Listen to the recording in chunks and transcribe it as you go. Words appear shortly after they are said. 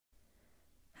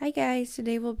Hi guys,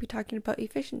 today we'll be talking about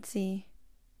efficiency.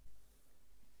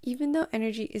 Even though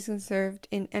energy is conserved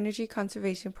in energy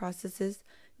conservation processes,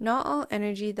 not all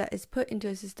energy that is put into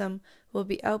a system will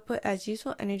be output as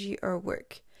useful energy or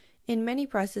work. In many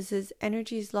processes,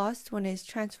 energy is lost when it is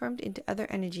transformed into other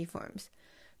energy forms.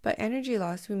 By energy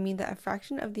loss, we mean that a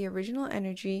fraction of the original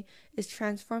energy is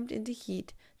transformed into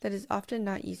heat that is often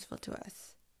not useful to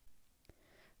us.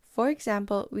 For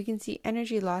example, we can see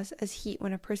energy loss as heat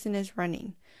when a person is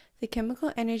running. The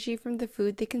chemical energy from the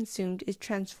food they consumed is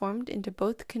transformed into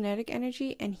both kinetic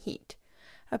energy and heat.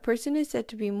 A person is said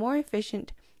to be more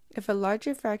efficient if a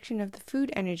larger fraction of the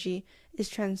food energy is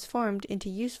transformed into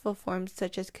useful forms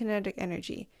such as kinetic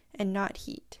energy, and not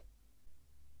heat.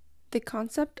 The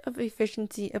concept of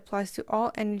efficiency applies to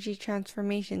all energy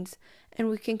transformations, and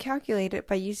we can calculate it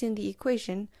by using the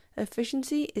equation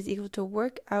efficiency is equal to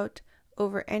work out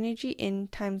over energy in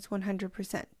times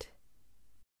 100%.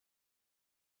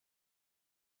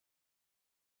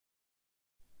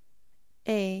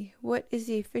 A. What is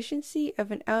the efficiency of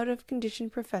an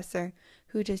out-of-condition professor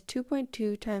who does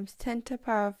 2.2 times 10 to the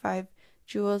power 5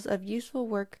 joules of useful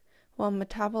work while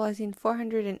metabolizing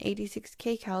 486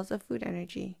 kcals of food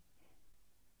energy?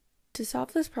 To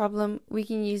solve this problem, we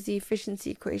can use the efficiency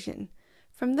equation.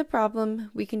 From the problem,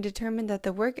 we can determine that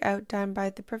the work out done by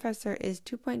the professor is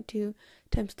 2.2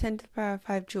 times 10 to the power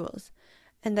 5 joules,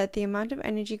 and that the amount of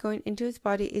energy going into his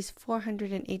body is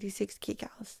 486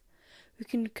 kcals. We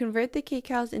can convert the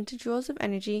kcals into joules of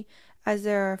energy as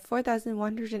there are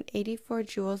 4,184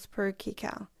 joules per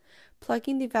kcal.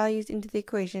 Plugging the values into the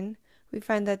equation, we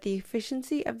find that the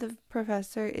efficiency of the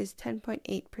professor is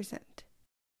 10.8%.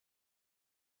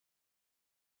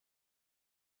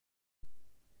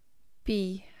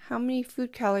 B. How many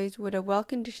food calories would a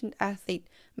well-conditioned athlete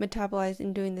metabolize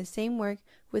in doing the same work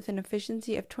with an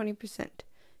efficiency of 20%?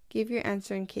 Give your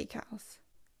answer in kcals.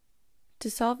 To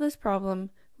solve this problem,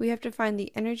 we have to find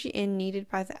the energy in needed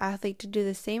by the athlete to do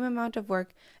the same amount of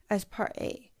work as part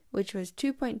A, which was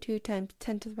 2.2 times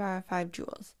 10 to the power 5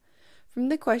 joules. From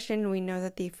the question, we know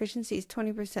that the efficiency is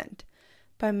 20%.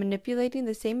 By manipulating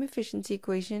the same efficiency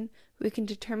equation, we can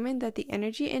determine that the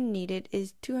energy in needed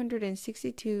is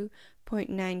 262.9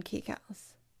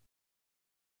 kcals.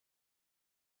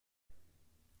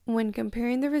 When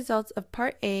comparing the results of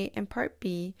Part A and Part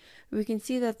B, we can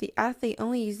see that the athlete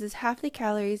only uses half the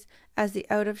calories as the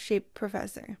out-of-shape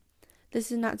professor.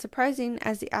 This is not surprising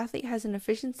as the athlete has an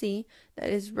efficiency that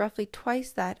is roughly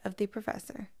twice that of the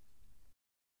professor.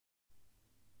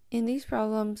 In these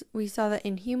problems, we saw that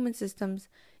in human systems,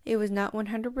 it was not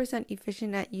 100%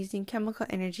 efficient at using chemical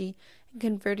energy and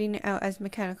converting it out as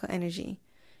mechanical energy.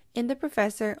 In the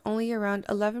professor, only around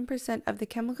 11% of the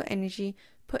chemical energy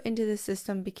put into the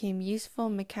system became useful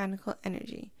mechanical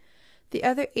energy. The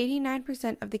other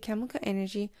 89% of the chemical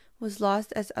energy was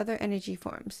lost as other energy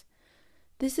forms.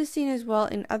 This is seen as well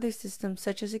in other systems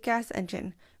such as a gas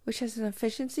engine, which has an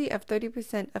efficiency of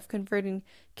 30% of converting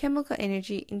chemical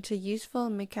energy into useful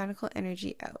mechanical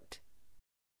energy out.